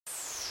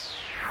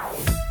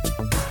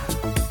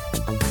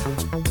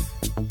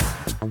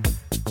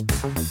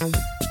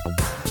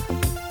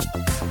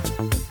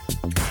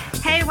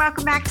Hey,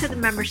 welcome back to the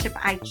Membership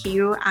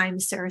IQ. I'm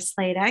Sarah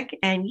Sladek,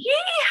 and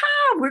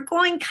yeehaw, we're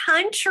going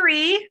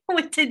country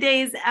with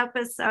today's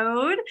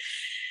episode.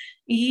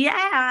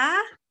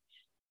 Yeah,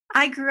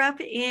 I grew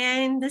up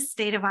in the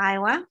state of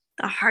Iowa,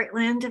 the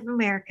heartland of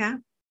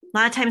America. A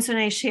lot of times when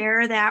I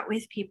share that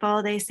with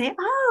people, they say,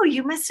 "Oh,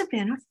 you must have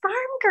been a farm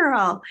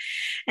girl."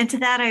 And to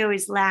that, I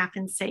always laugh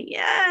and say,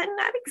 "Yeah,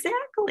 not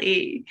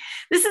exactly.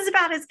 This is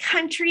about as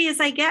country as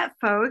I get,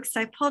 folks."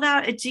 I pulled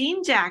out a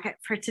jean jacket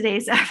for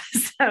today's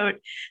episode.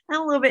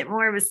 I'm a little bit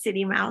more of a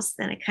city mouse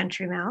than a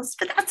country mouse,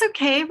 but that's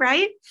okay,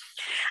 right?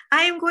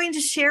 I am going to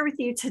share with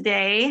you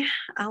today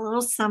a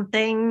little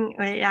something.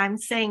 I'm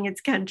saying it's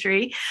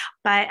country,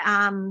 but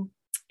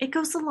it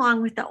goes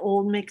along with the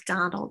old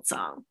MacDonald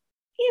song.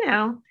 You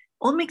know,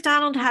 old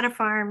MacDonald had a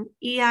farm,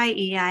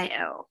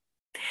 E-I-E-I-O.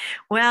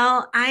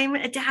 Well, I'm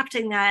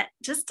adapting that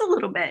just a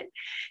little bit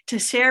to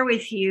share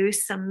with you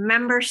some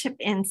membership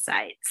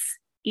insights.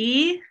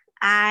 E-I-O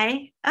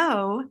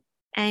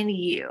and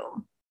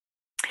U.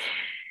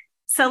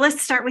 So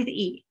let's start with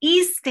E.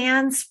 E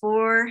stands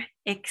for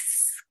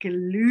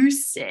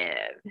exclusive.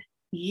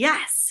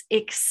 Yes,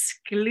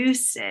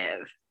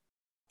 exclusive.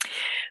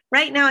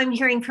 Right now, I'm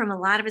hearing from a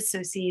lot of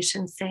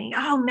associations saying,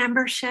 "Oh,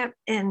 membership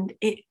and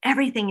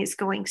everything is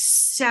going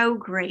so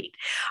great.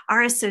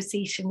 Our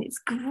association is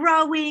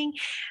growing.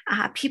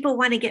 People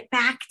want to get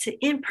back to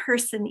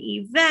in-person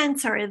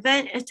events. Our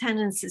event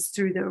attendance is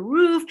through the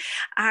roof.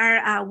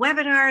 Our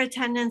webinar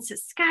attendance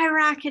is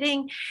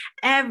skyrocketing.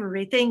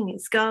 Everything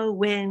is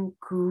going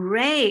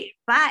great."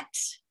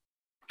 But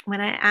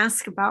when I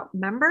ask about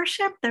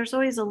membership, there's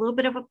always a little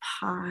bit of a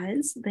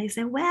pause. They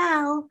say,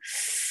 "Well,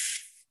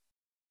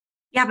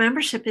 yeah,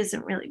 membership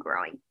isn't really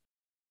growing.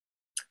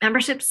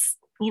 Membership's,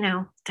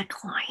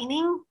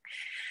 declining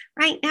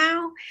right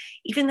now.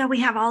 Even though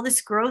we have all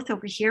this growth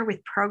over here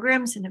with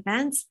programs and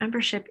events,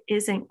 membership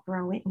isn't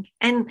growing."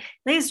 And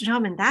ladies and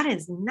gentlemen, that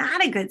is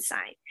not a good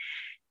sign.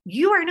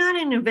 You are not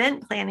an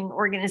event planning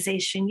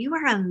organization. You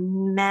are a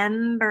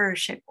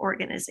membership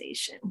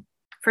organization.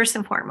 First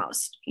and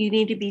foremost, you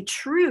need to be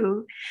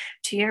true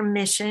to your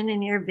mission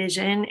and your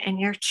vision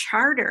and your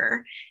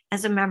charter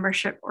as a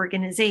membership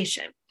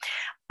organization.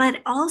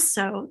 But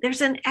also,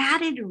 there's an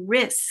added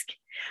risk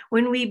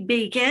when we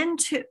begin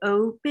to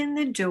open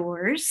the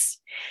doors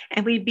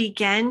and we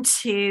begin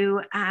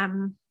to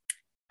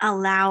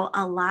allow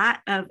a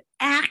lot of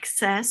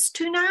access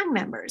to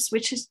non-members,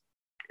 which has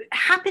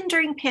happened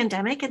during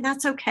pandemic, and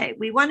that's okay.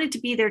 We wanted to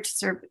be there to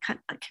serve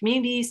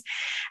communities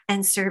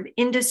and serve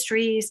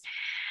industries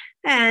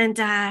and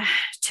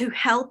to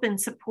help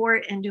and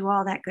support and do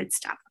all that good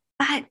stuff.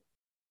 But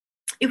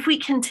if we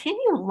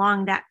continue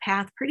along that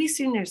path, pretty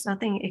soon there's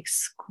nothing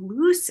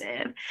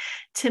exclusive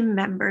to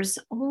members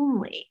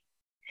only.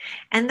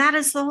 And that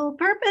is the whole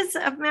purpose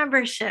of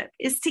membership,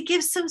 is to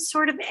give some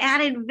sort of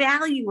added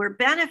value or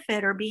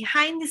benefit or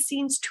behind the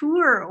scenes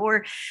tour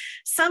or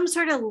some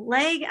sort of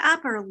leg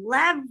up or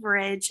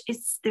leverage.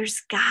 There's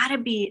got to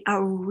be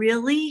a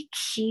really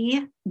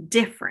key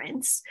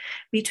difference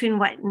between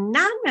what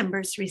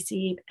non-members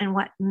receive and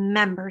what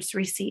members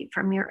receive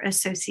from your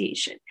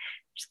association.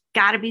 There's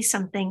got to be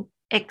something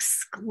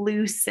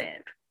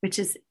exclusive, which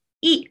is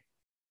E.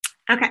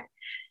 Okay.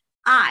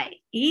 I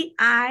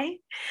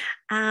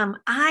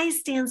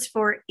stands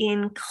for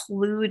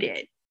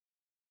included.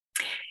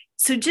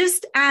 So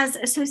just as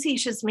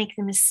associations make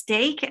the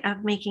mistake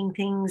of making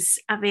things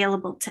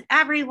available to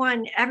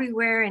everyone,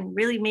 everywhere, and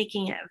really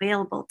making it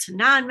available to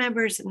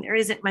non-members, and there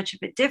isn't much of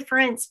a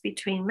difference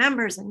between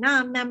members and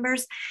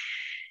non-members,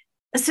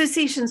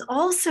 associations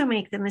also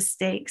make the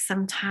mistake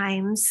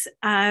sometimes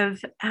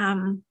of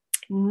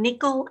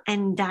nickel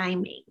and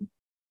diming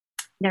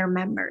their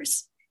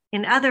members.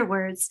 In other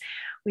words,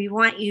 we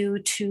want you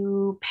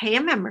to pay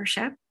a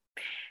membership.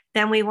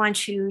 Then we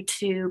want you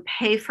to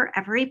pay for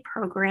every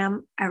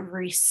program,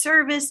 every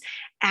service,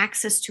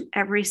 access to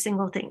every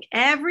single thing.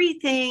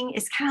 Everything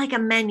is kind of like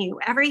a menu.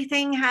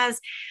 Everything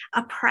has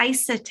a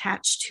price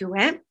attached to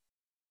it.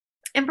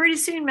 And pretty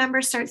soon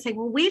members start saying,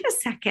 "Well, wait a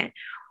second.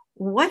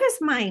 What does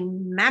my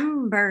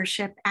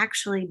membership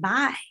actually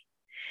buy?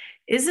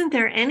 Isn't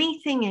there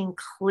anything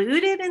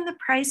included in the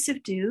price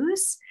of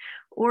dues?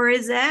 Or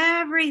is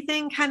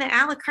everything kind of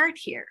a la carte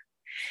here?"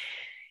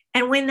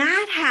 And when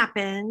that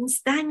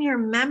happens, then your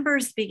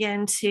members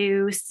begin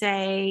to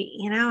say,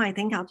 "I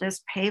think I'll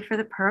just pay for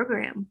the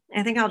program.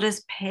 I think I'll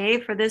just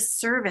pay for this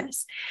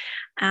service.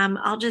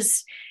 I'll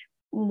just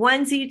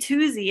onesie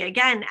twosie,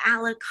 again,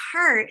 a la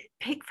carte,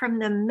 pick from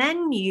the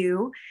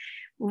menu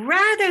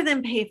rather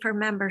than pay for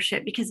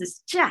membership because it's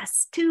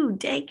just too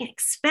dang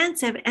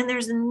expensive and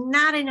there's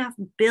not enough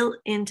built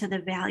into the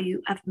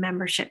value of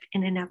membership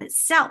in and of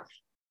itself."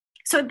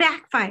 So it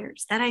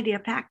backfires. That idea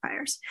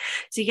backfires.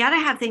 So you got to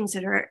have things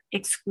that are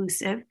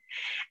exclusive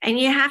and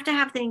you have to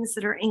have things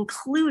that are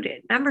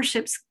included.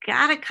 Membership's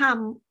got to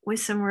come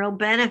with some real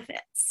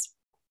benefits.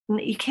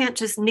 You can't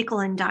just nickel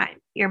and dime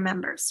your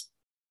members.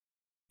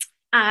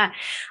 Uh,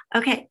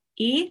 okay,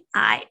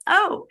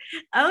 EIO.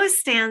 O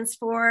stands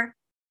for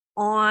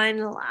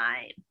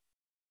online.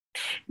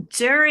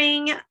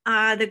 During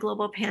the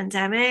global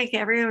pandemic,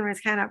 everyone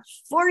was kind of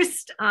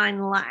forced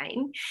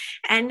online.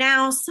 And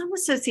now some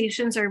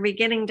associations are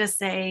beginning to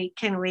say,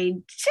 can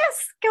we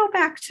just go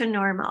back to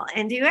normal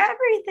and do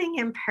everything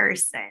in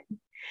person?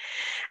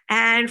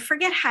 And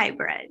forget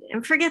hybrid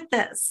and forget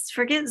this,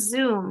 forget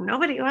Zoom.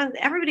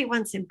 Everybody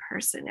wants in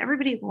person.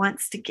 Everybody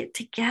wants to get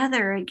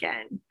together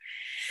again.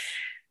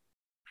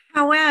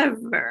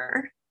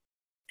 However,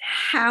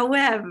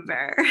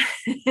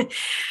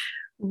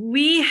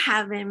 we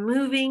have been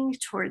moving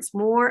towards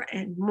more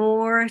and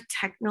more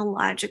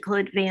technological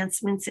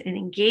advancements and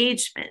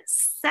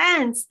engagements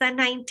since the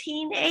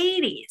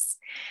 1980s.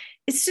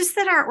 It's just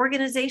that our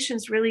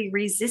organizations really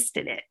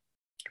resisted it.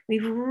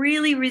 We've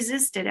really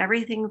resisted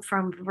everything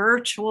from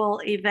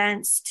virtual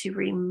events to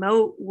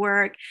remote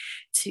work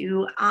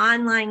to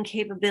online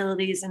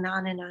capabilities and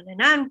on and on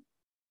and on.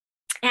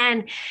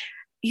 And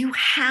you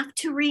have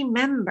to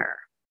remember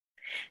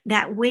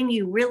that when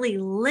you really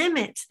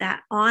limit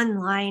that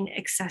online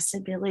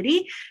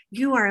accessibility,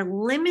 you are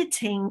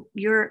limiting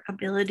your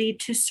ability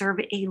to serve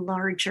a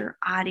larger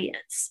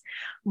audience.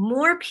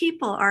 More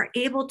people are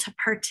able to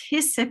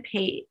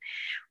participate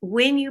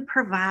when you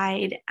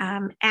provide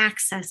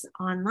access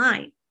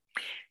online.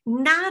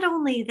 Not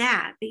only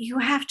that, but you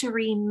have to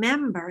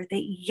remember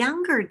that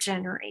younger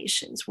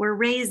generations were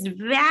raised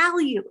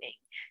valuing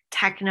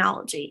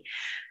technology,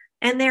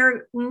 and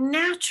they're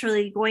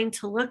naturally going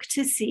to look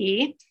to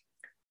see,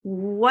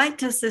 what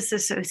does this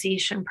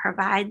association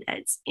provide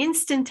that's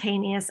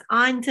instantaneous,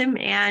 on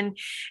demand,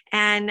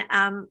 and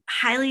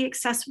highly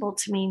accessible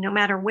to me no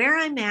matter where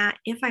I'm at?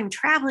 If I'm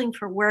traveling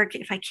for work,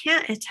 if I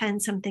can't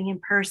attend something in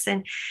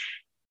person,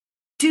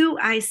 do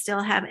I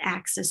still have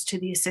access to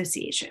the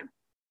association?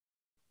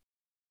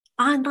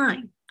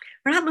 Online.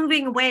 We're not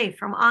moving away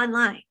from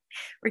online.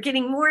 We're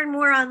getting more and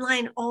more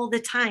online all the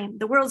time.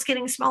 The world's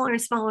getting smaller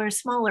and smaller and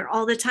smaller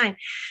all the time.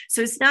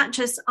 So it's not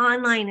just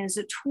online as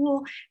a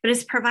tool, but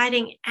it's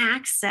providing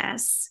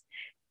access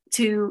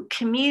to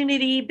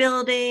community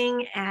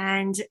building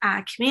and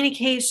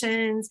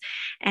communications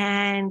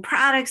and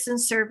products and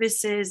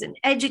services and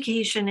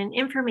education and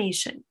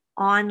information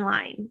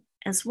online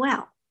as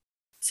well.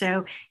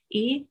 So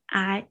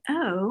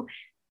EIO,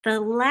 the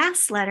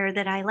last letter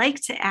that I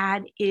like to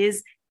add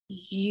is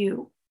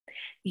U.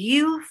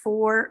 U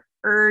for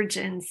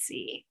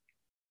urgency.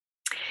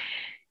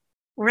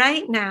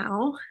 Right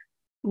now,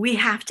 we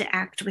have to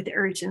act with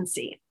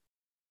urgency.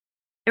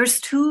 There's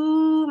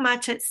too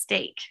much at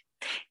stake.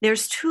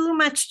 There's too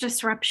much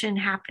disruption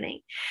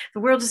happening.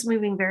 The world is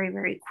moving very,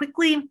 very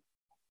quickly.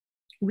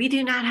 We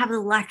do not have the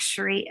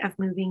luxury of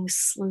moving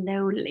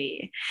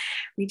slowly.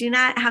 We do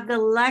not have the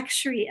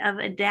luxury of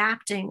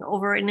adapting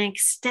over an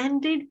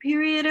extended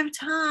period of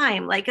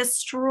time, like a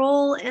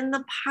stroll in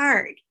the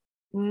park.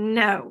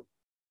 No.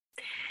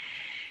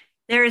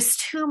 There is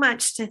too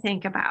much to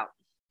think about,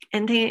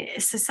 and the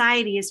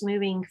society is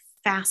moving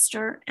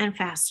faster and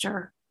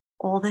faster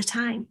all the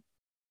time.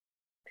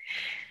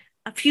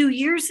 A few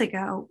years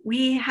ago,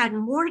 we had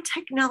more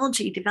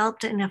technology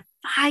developed in a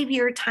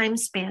 5-year time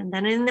span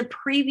than in the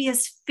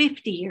previous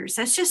 50 years.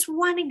 That's just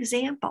one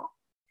example.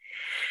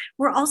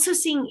 We're also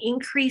seeing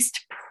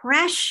increased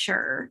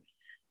pressure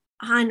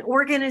on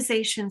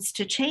organizations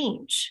to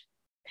change,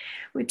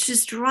 which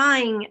is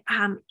drawing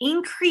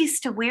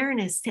increased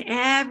awareness to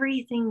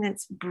everything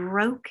that's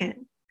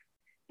broken.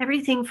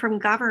 Everything from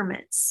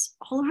governments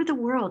all over the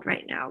world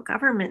right now.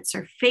 Governments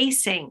are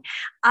facing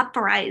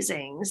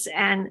uprisings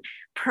and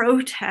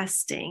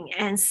protesting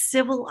and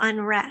civil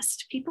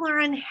unrest. People are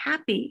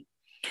unhappy.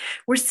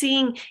 We're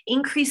seeing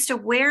increased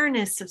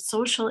awareness of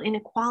social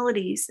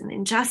inequalities and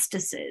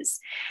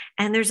injustices,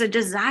 and there's a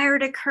desire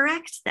to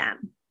correct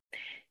them,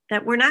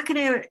 that we're not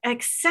going to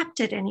accept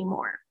it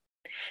anymore.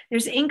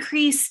 There's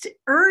increased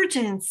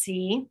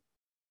urgency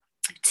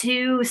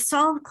to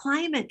solve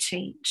climate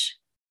change.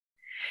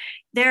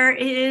 There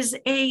is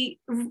a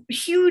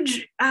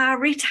huge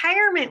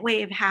retirement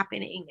wave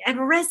happening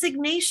and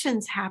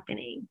resignations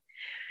happening.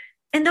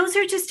 And those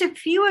are just a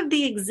few of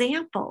the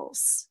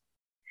examples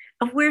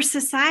of where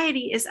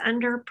society is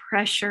under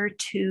pressure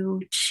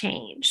to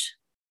change.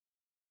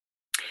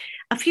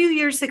 A few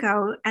years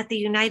ago at the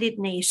United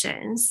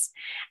Nations,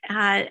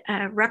 a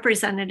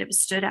representative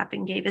stood up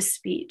and gave a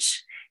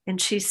speech. And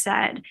she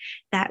said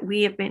that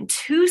we have been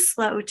too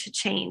slow to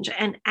change.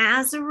 And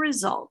as a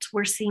result,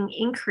 we're seeing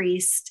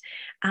increased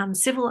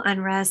civil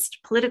unrest,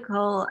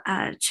 political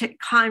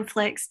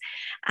conflicts,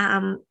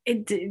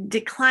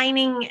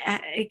 declining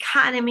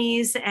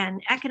economies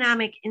and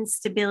economic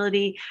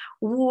instability,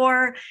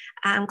 war,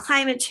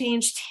 climate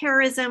change,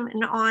 terrorism,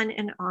 and on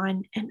and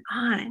on and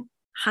on.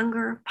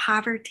 Hunger,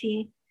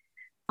 poverty.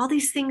 All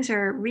these things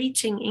are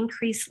reaching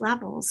increased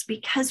levels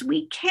because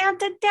we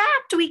can't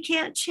adapt, we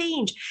can't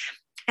change.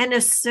 And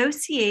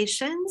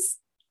associations,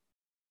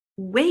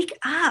 wake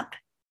up.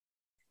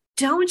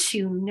 Don't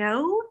you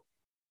know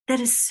that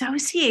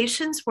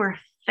associations were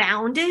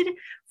founded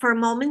for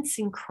moments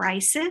in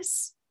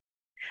crisis?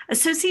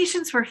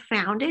 Associations were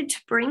founded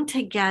to bring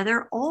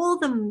together all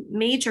the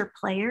major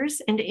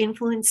players and to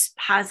influence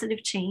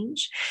positive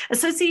change.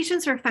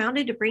 Associations were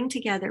founded to bring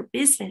together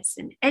business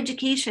and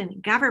education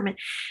and government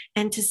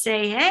and to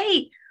say,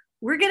 hey,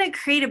 we're going to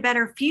create a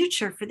better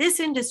future for this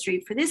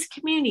industry, for this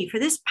community, for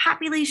this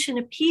population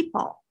of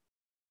people.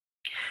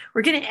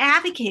 We're going to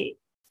advocate.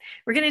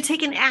 We're going to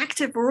take an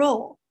active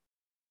role.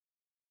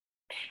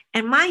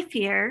 And my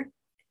fear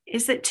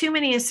is that too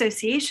many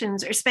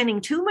associations are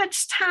spending too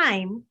much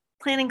time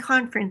planning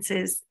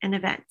conferences and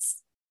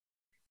events.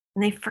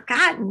 And they've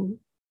forgotten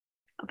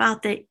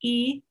about the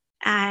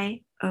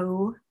EIOU.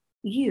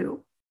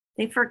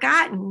 They've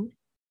forgotten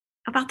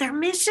about their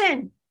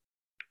mission.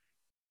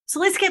 So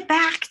let's get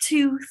back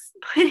to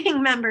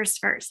putting members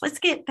first. Let's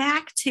get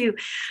back to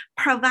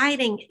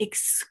providing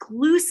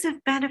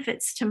exclusive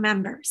benefits to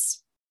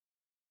members,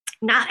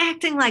 not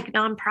acting like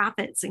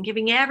nonprofits and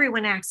giving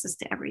everyone access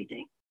to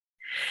everything.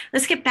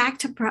 Let's get back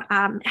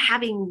to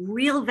having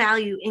real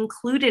value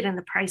included in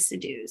the price of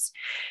dues.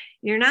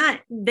 You're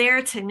not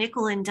there to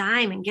nickel and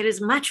dime and get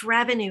as much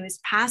revenue as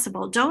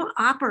possible. Don't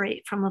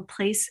operate from a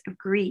place of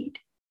greed.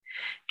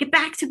 Get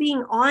back to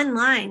being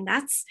online.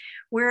 That's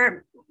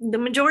where the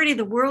majority of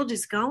the world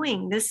is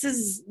going.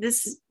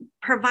 This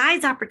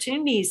provides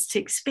opportunities to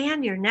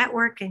expand your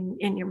network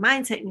and your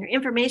mindset and your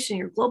information,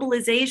 your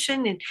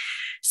globalization, and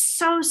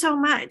so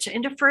much,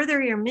 and to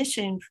further your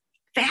mission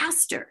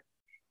faster.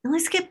 And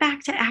let's get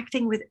back to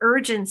acting with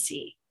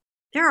urgency.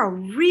 There are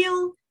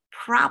real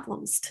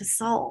problems to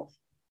solve.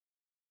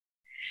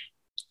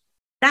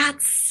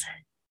 That's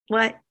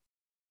what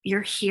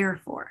you're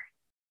here for,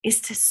 is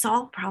to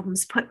solve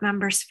problems, put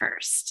members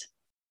first.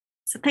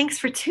 So thanks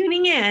for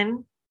tuning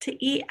in to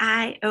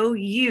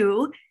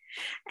EIOU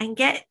and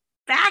get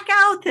back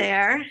out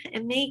there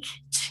and make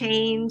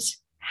change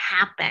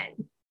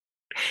happen.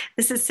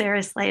 This is Sarah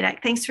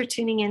Sladek. Thanks for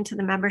tuning in to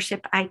the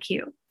Membership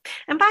IQ.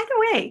 And by the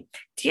way,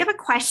 do you have a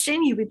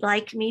question you would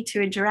like me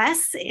to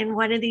address in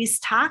one of these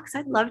talks?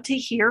 I'd love to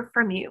hear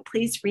from you.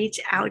 Please reach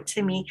out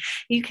to me.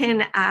 You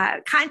can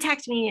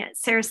contact me at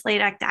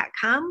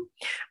sarahsladek.com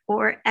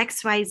or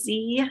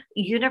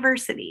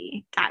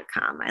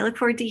xyzuniversity.com. I look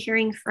forward to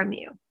hearing from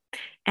you.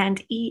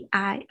 And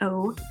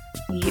EIOU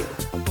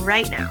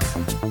right now.